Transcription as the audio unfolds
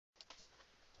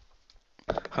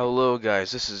Hello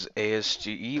guys, this is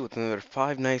ASGE with another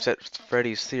Five Nights at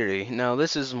Freddy's Theory. Now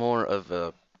this is more of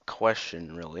a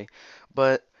question really,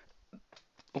 but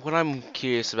what I'm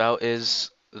curious about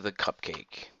is the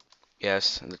cupcake.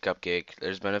 Yes, the cupcake.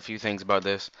 There's been a few things about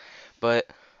this, but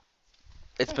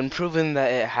it's been proven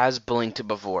that it has blinked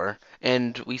before,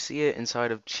 and we see it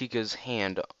inside of Chica's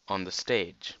hand on the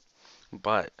stage.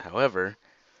 But, however,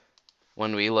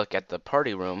 when we look at the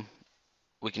party room,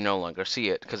 we can no longer see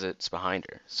it because it's behind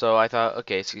her. So I thought,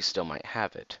 okay, so you still might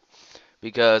have it.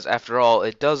 Because after all,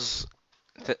 it does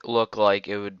look like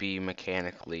it would be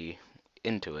mechanically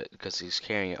into it because he's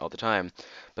carrying it all the time.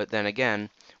 But then again,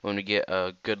 when we get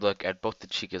a good look at both the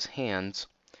Chica's hands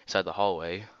inside the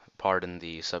hallway, pardon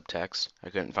the subtext, I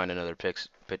couldn't find another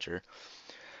picture.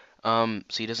 So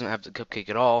he doesn't have the cupcake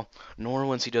at all, nor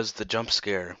once he does the jump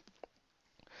scare.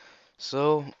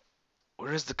 So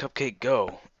where does the cupcake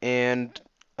go? And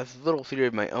a little theory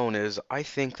of my own is I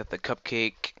think that the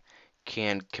cupcake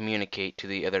can communicate to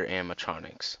the other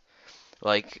animatronics.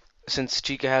 Like, since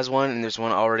Chica has one and there's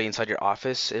one already inside your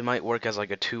office, it might work as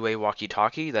like a two-way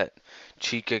walkie-talkie that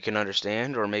Chica can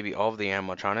understand, or maybe all of the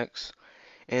animatronics.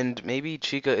 And maybe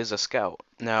Chica is a scout.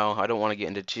 Now, I don't want to get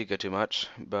into Chica too much,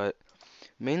 but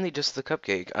mainly just the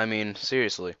cupcake. I mean,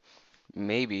 seriously,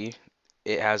 maybe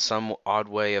it has some odd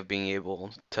way of being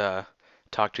able to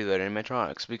talk to the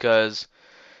animatronics, because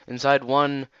inside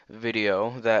one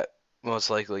video that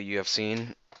most likely you have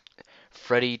seen,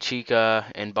 Freddy, Chica,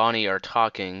 and Bonnie are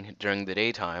talking during the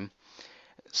daytime,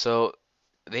 so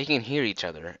they can hear each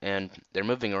other, and they're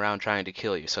moving around trying to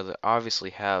kill you, so they obviously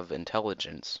have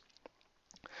intelligence.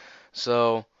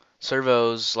 So,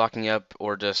 servos locking up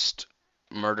or just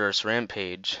murderous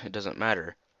rampage, it doesn't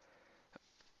matter.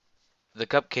 The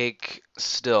cupcake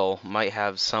still might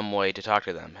have some way to talk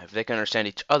to them. If they can understand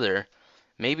each other,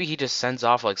 maybe he just sends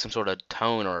off like some sort of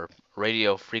tone or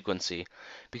radio frequency,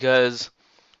 because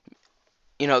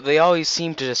they always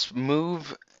seem to just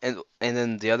move, and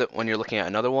then the other when you're looking at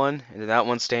another one, and then that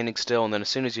one's standing still, and then as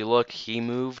soon as you look, he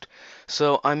moved.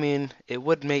 So, I mean, it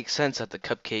would make sense that the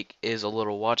cupcake is a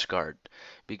little watch guard,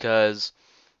 because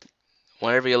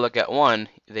whenever you look at one,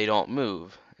 they don't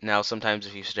move. Now, sometimes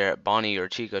if you stare at Bonnie or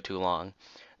Chico too long,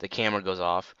 the camera goes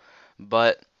off,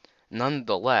 but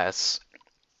nonetheless,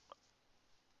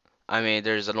 I mean,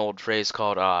 there's an old phrase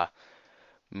called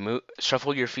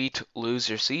shuffle your feet, lose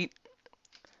your seat.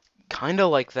 Kinda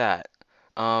like that.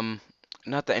 Um,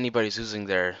 Not that anybody's using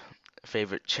their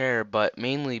favorite chair, but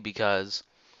mainly because,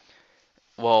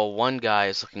 well, one guy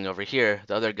is looking over here,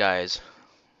 the other guy is,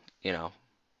 you know,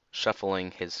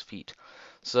 shuffling his feet.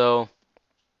 So,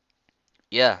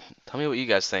 yeah, tell me what you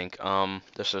guys think.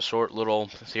 Just a short little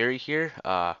theory here.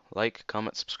 Like,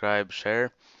 comment, subscribe,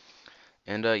 share,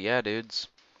 and yeah, dudes,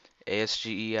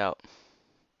 ASGE out.